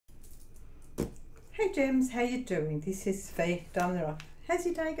Hey Gems, how you doing? This is Fidiamondintherough. How's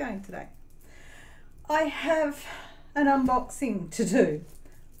your day going today? I have an unboxing to do.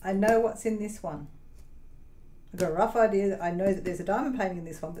 I know what's in this one. I've got a rough idea. I know that there's a diamond painting in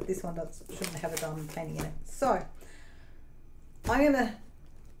this one, but this one shouldn't have a diamond painting in it. So I'm going to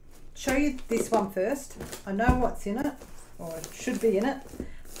show you this one first. I know what's in it, or it should be in it.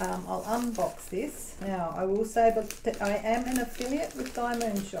 I'll unbox this. Now I will say that I am an affiliate with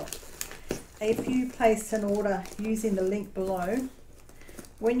DIYMoon Shop. If you place an order using the link below,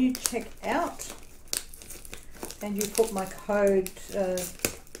 when you check out and you put my code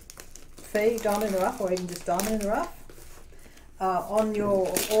Fidiamondintherough, or even just Diamondintherough, on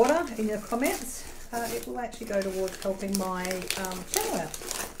your order in your comments, it will actually go towards helping my channel out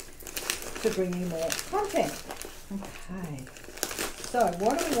to bring you more content. Okay, so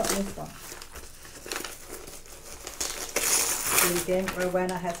what do we got in this one? And again,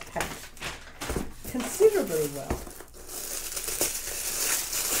 Rohanna has packed considerably well.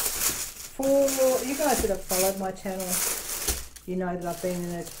 For you guys that have followed my channel, you know that I've been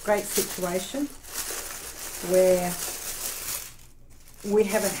in a great situation where we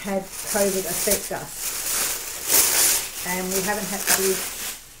haven't had COVID affect us, and we haven't had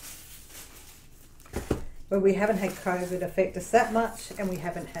COVID affect us that much, and we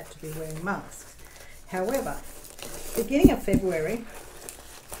haven't had to be wearing masks. However, beginning of February,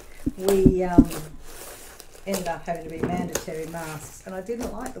 we ended up having to be mandatory masks, and I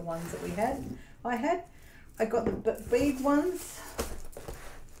didn't like the ones that we had. I got the bead ones,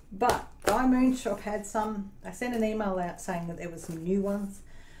 but DIYMoon Shop had some. I sent an email out saying that there were some new ones,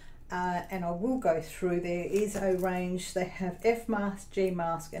 and I will go through. There is a range. They have F mask, G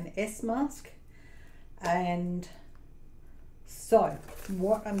mask, and S mask. And so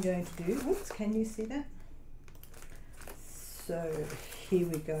what I'm going to do, oops, can you see that? So here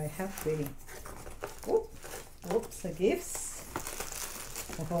we go. How pretty. Oops, the gifts.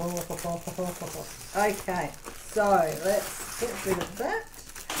 Okay, so let's get rid of that.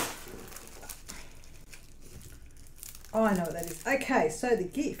 Oh, I know what that is. Okay, so the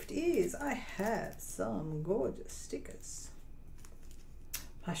gift is I have some gorgeous stickers.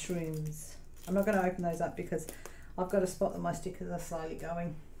 Mushrooms. I'm not going to open those up because I've got a spot that my stickers are slowly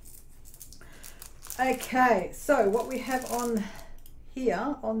going. Okay, so what we have on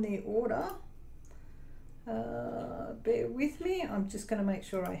here on the order, bear with me, I'm just going to make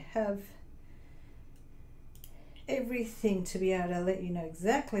sure I have everything to be able to let you know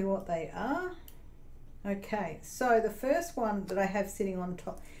exactly what they are. Okay, so the first one that I have sitting on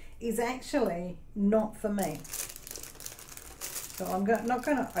top is actually not for me. So I'm not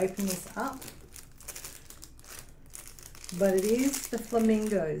going to open this up, but it is the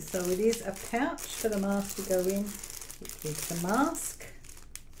flamingos. So it is a pouch for the mask to go in. It is the mask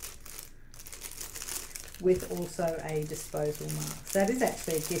with also a disposal mask. That is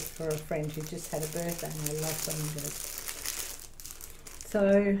actually a gift for a friend who just had a birthday, and I love flamingos.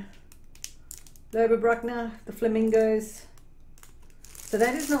 So Loba Bruckner, the flamingos. So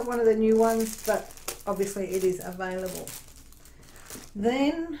that is not one of the new ones, but obviously it is available.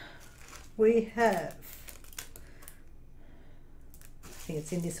 Then we have, I think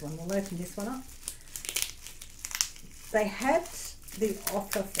it's in this one, we'll open this one up. They had the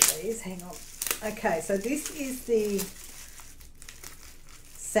offer for these, hang on. Okay, so this is the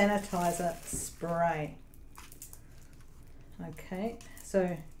sanitizer spray. Okay,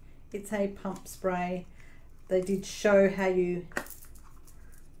 so it's a pump spray. They did show how you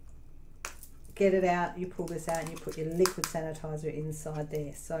get it out. You pull this out and you put your liquid sanitizer inside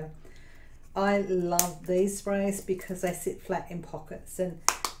there. So I love these sprays because they sit flat in pockets, and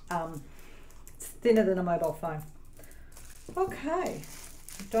it's thinner than a mobile phone. Okay,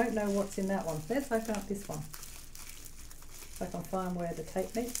 I don't know what's in that one. Let's open up this one. If I can find where the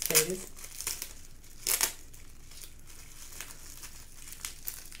tape meets. There it is.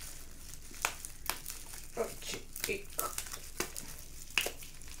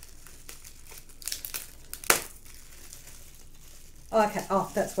 Okay, oh,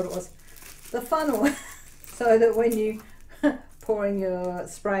 that's what it was. The funnel, so that when you pouring your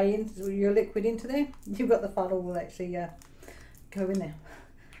spray in, your liquid into there, you've got the funnel will actually go in there.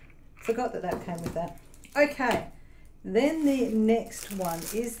 Forgot that that came with that. Okay, then the next one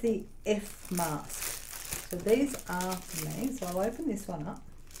is the F mask. So these are for me, so I'll open this one up.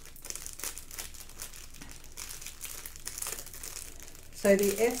 So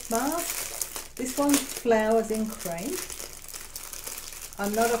the F mask, this one's flowers in cream.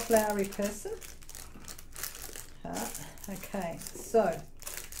 I'm not a flowery person. Okay, so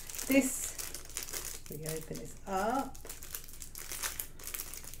this, we open this up.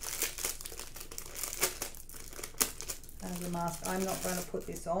 the mask. I'm not going to put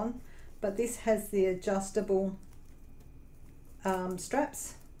this on, but this has the adjustable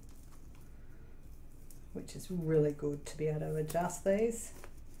straps, which is really good to be able to adjust these.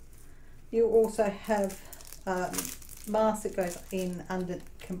 You also have mask that goes in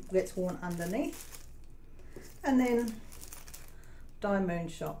gets worn underneath, and then DIYMoon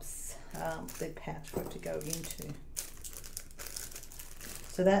Shop's the pouch for it to go into.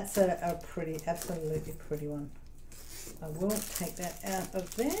 So that's a pretty, absolutely pretty one. I will take that out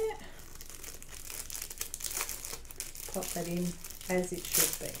of there, pop that in as it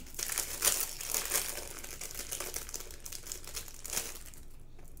should be.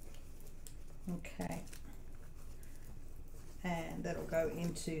 Okay, and that'll go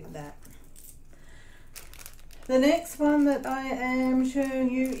into that. The next one that I am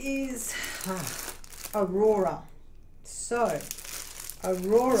showing you is Aurora. So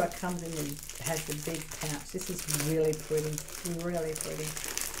Aurora comes in and has the big pouch. This is really pretty, really pretty.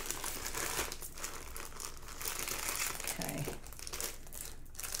 Okay,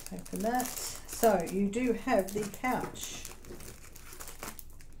 open that. So you do have the pouch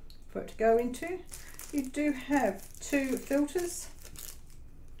for it to go into. You do have 2 filters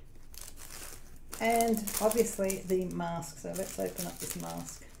and obviously the mask. So let's open up this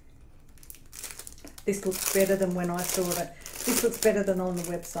mask. This looks better than when I saw it. This looks better than on the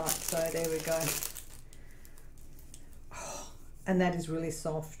website, so there we go. Oh, and that is really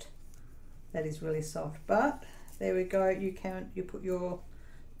soft. That is really soft, but there we go. You put your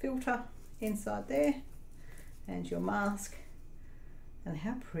filter inside there and your mask, and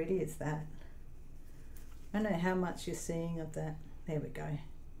how pretty is that? I don't know how much you're seeing of that. There we go.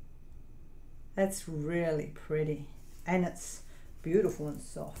 That's really pretty, and it's beautiful and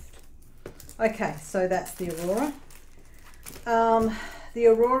soft. Okay, so that's the Aurora. The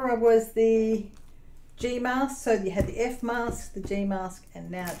Aurora was the G mask, so you had the F mask, the G mask,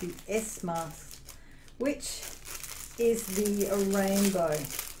 and now the S mask, which is the rainbow.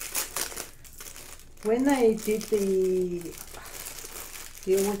 When they did the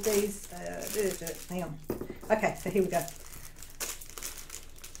deal with these, hang on. Okay, so here we go.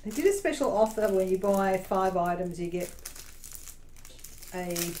 They did a special offer where you buy 5 items, you get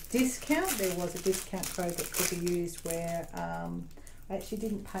a discount. There was a discount code that could be used where I actually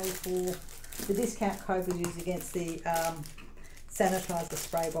didn't pay for, the discount code was used against the sanitizer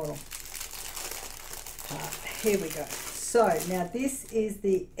spray bottle. Here we go. So now this is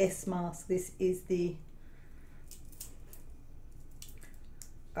the S mask. This is the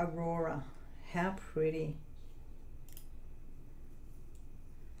Aurora. How pretty.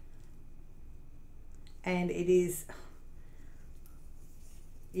 And it is,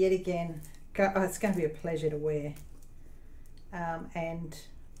 yet again, it's going to be a pleasure to wear. And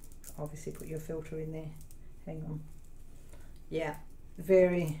obviously put your filter in there. Hang on. Yeah,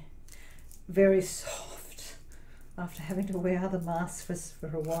 very, very soft after having to wear other masks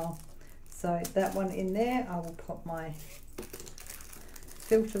for a while. So that one in there, I will pop my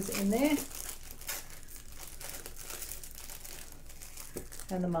filters in there.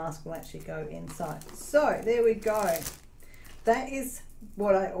 And the mask will actually go inside. So there we go. That is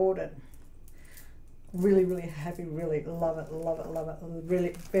what I ordered. Really, really happy, really love it, love it, love it.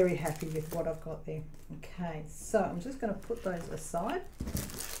 Really very happy with what I've got there. Okay, so I'm just going to put those aside.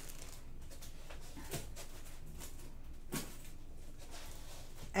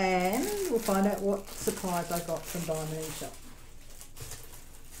 And we'll find out what supplies I got from DIYMoon Shop.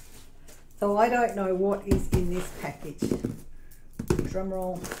 So I don't know what is in this package. Drum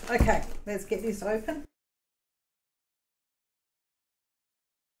roll. Okay, let's get this open.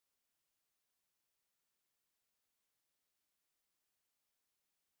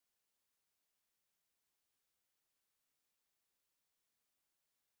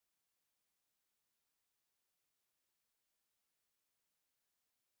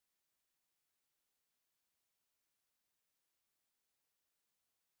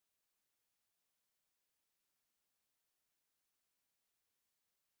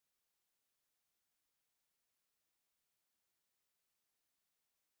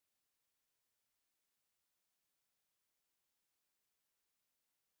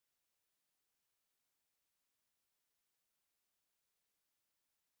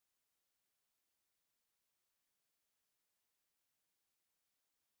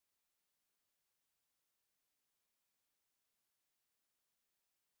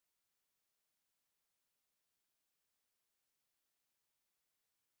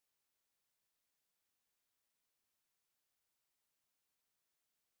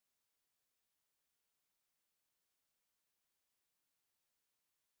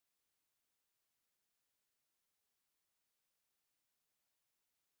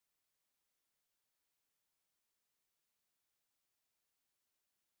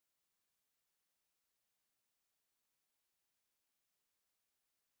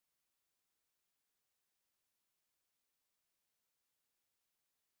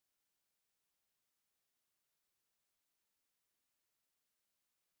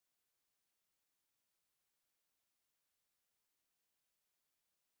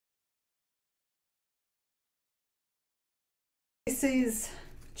 this is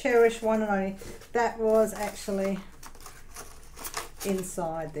Cherish One and Only. That was actually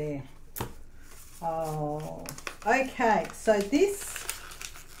inside there. Oh, okay, so this,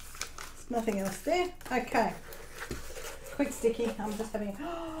 there's nothing else there. Okay, quick sticky. I'm just having,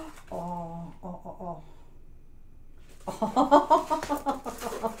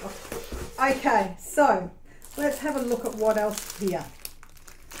 okay, so let's have a look at what else here.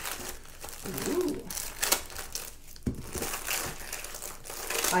 Ooh.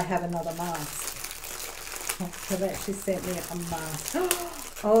 I have another mask. They've actually sent me a mask.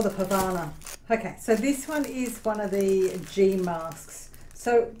 Oh, the Pavana. Okay, so this one is one of the G masks.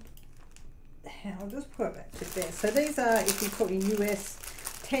 So I'll just put it back to there. So these are, if you put in US,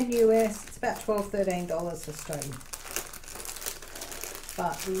 10 US, it's about $12–13 Australian.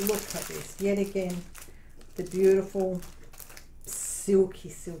 But look at this, yet again, the beautiful silky,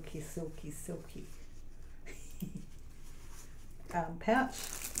 silky, silky, silky pouch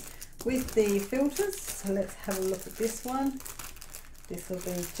with the filters. So let's have a look at this one. This will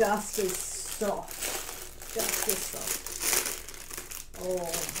be just as soft, just as soft.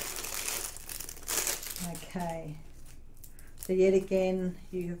 Oh, okay. So yet again,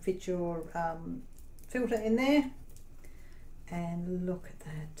 you can fit your filter in there, and look at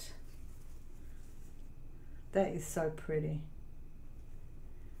that. That is so pretty.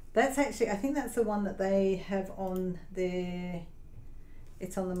 That's actually, I think that's the one that they have on their,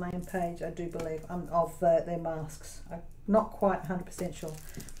 it's on the main page, I do believe, of their masks. I'm not quite 100% sure,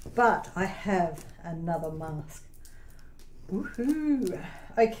 but I have another mask. Woohoo!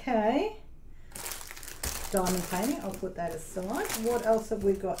 Okay, diamond painting, I'll put that aside. What else have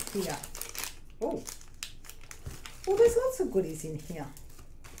we got here? Oh, well, there's lots of goodies in here.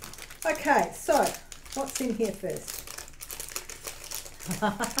 Okay, so what's in here first?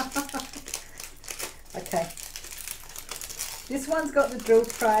 Okay, this one's got the drill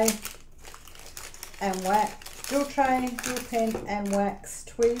tray and drill pen and wax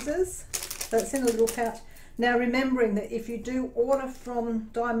tweezers. So it's in a little pouch. Now remembering that if you do order from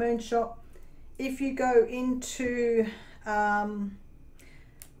DIYMoon Shop, if you go into I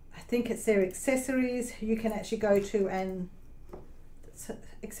think it's their accessories, you can actually go to and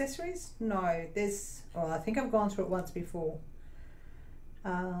accessories? No, there's, oh, I think I've gone through it once before.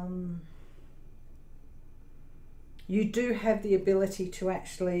 You do have the ability to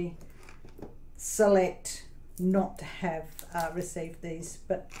actually select not to have received these,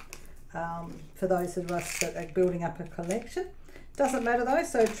 but for those of us that are building up a collection, doesn't matter though.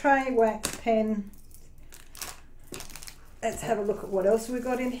 So tray, wax, pen. Let's have a look at what else we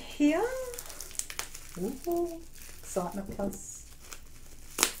got in here. Ooh, Excitement Plus.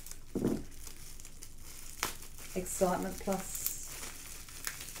 Excitement Plus.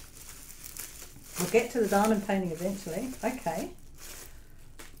 We'll get to the diamond painting eventually. Okay.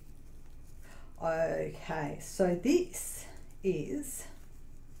 Okay, so this is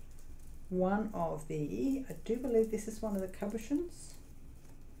one of the, I do believe this is one of the cabochons.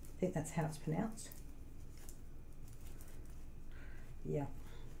 I think that's how it's pronounced. Yeah.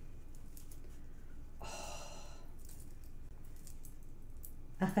 Oh.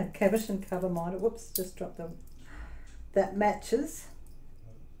 Cabochon cover minder. Whoops, just dropped them. That matches.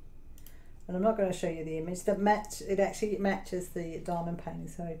 And I'm not going to show you the image. That it actually matches the diamond painting.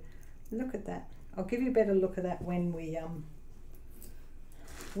 So look at that. I'll give you a better look at that when we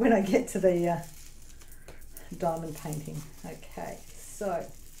when I get to the diamond painting. Okay, so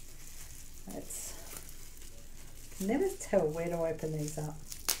let's never tell where to open these up.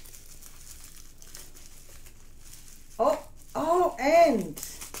 Oh, and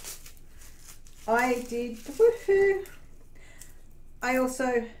I did, woohoo! I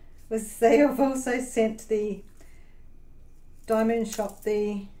also they have also sent the DIYMoon Shop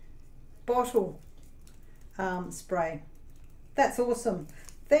the bottle spray. That's awesome.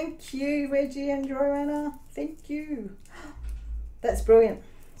 Thank you, RedG and Rohanna. Thank you. That's brilliant.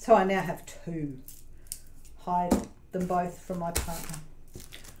 So I now have two. Hide them both from my partner.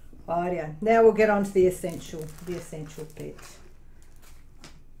 Rightio. Now we'll get on to the essential bit,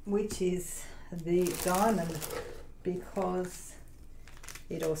 which is the diamond, because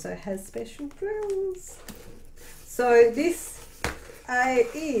it also has special drills. So this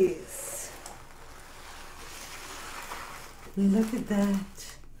is, look at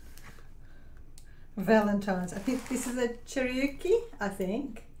that, Valentine's. I think this is a Cherokee, I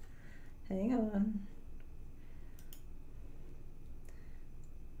think. Hang on.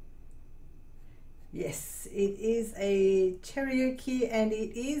 Yes, it is a Cherokee and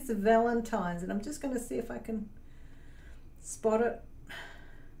it is Valentine's, and I'm just going to see if I can spot it.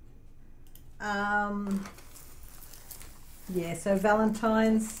 Yeah, so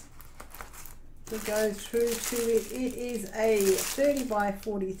Valentine's, we go through to it. It is a 30 by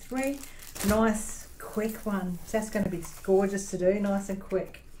 43. Nice, quick one. That's going to be gorgeous to do, nice and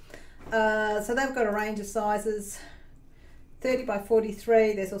quick. So they've got a range of sizes. 30 by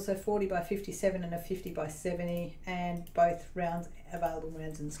 43, there's also 40 by 57 and a 50 by 70, and both rounds available,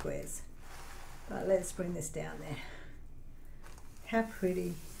 rounds and squares. But let's bring this down there. How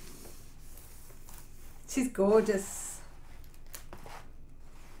pretty. She's gorgeous.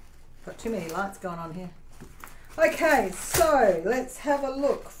 Got too many lights going on here. Okay, so let's have a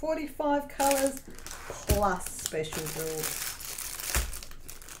look. 45 colours plus special drills.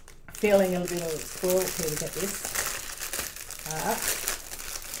 Feeling a little bit spoiled here to get this.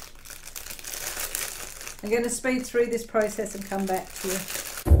 I'm going to speed through this process and come back to you.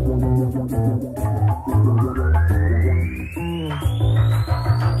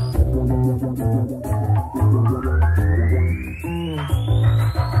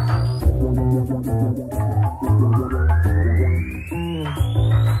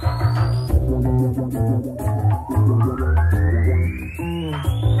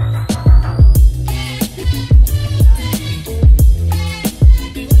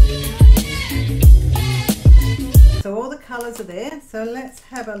 So all the colours are there, so let's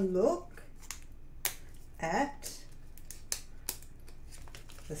have a look at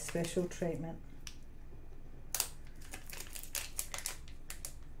the special treatment.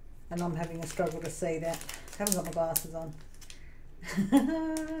 And I'm having a struggle to see that. I haven't got my glasses on.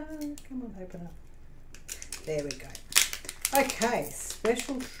 Come on, open up. There we go. Okay,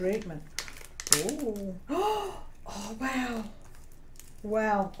 special treatment. Ooh. Oh, wow.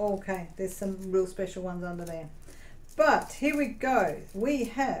 Wow, okay, there's some real special ones under there. But here we go. We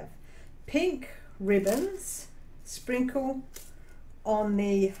have pink ribbons sprinkle on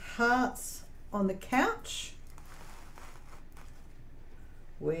the hearts on the couch,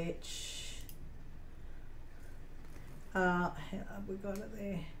 which we got it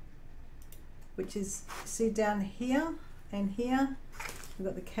there, which is, see down here and here, we've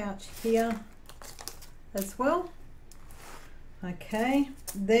got the couch here as well. Okay,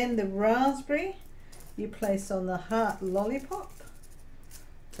 then the raspberry you place on the heart lollipop.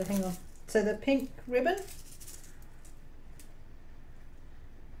 So hang on, so the pink ribbon,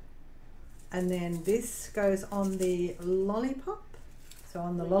 and then this goes on the lollipop, so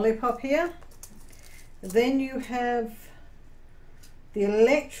on the lollipop here. Then you have the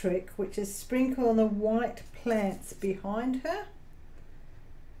electric, which is sprinkled on the white plants behind her.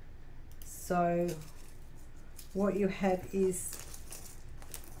 So what you have is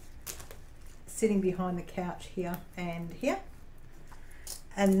sitting behind the couch here and here,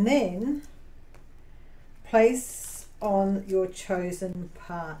 and then place on your chosen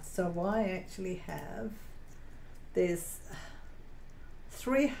part. So I actually have, there's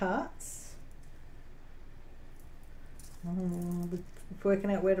 3 hearts.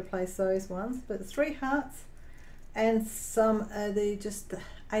 Working out where to place those ones, but 3 hearts and some are the just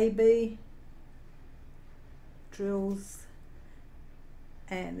AB drills,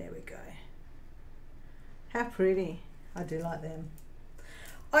 and there we go. How pretty. I do like them.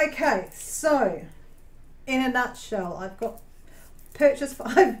 Okay, so in a nutshell, I've got purchased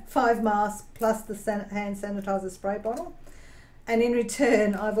five masks plus the hand sanitizer spray bottle, and in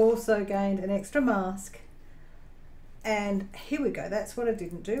return I've also gained an extra mask. And here we go, that's what I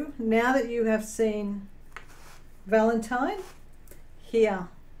didn't do. Now that you have seen Valentine, here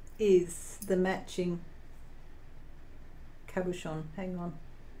is the matching cabochon. Hang on.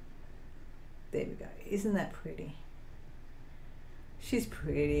 There we go. Isn't that pretty? She's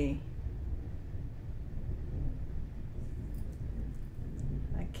pretty.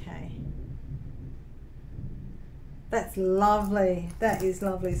 Okay. That's lovely. That is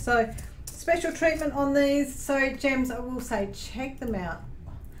lovely. So special treatment on these. So gems, I will say check them out.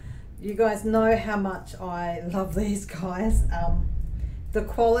 You guys know how much I love these guys. The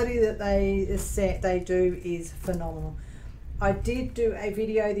quality that they do is phenomenal. I did do a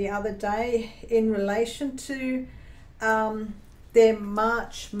video the other day in relation to their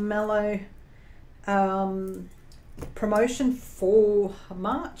Marshmallow promotion for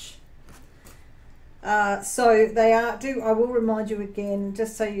March. So they are I will remind you again,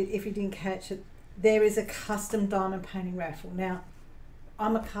 just so if you didn't catch it, there is a custom diamond painting raffle. Now,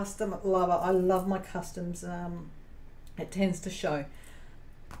 I'm a custom lover. I love my customs. It tends to show.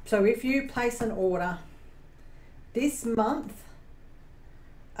 So if you place an order this month,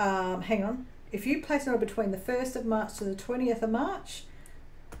 hang on, if you place an order between the 1st of March to the 20th of March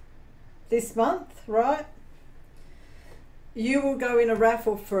this month, right, you will go in a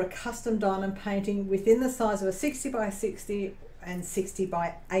raffle for a custom diamond painting within the size of a 60 by 60 and 60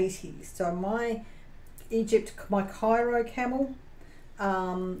 by 80. So my Cairo camel,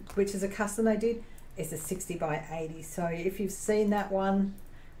 which is a custom they did, is a 60 by 80. So if you've seen that one,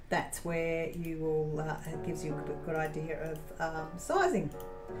 that's where you will, it gives you a good idea of sizing.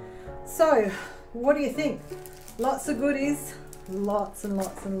 So what do you think? Lots of goodies, lots and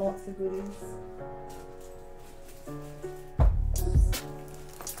lots and lots of goodies.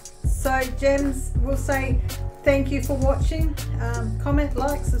 So gems, we'll say thank you for watching. Comment,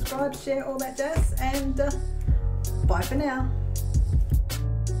 like, subscribe, share, all that jazz, and bye for now.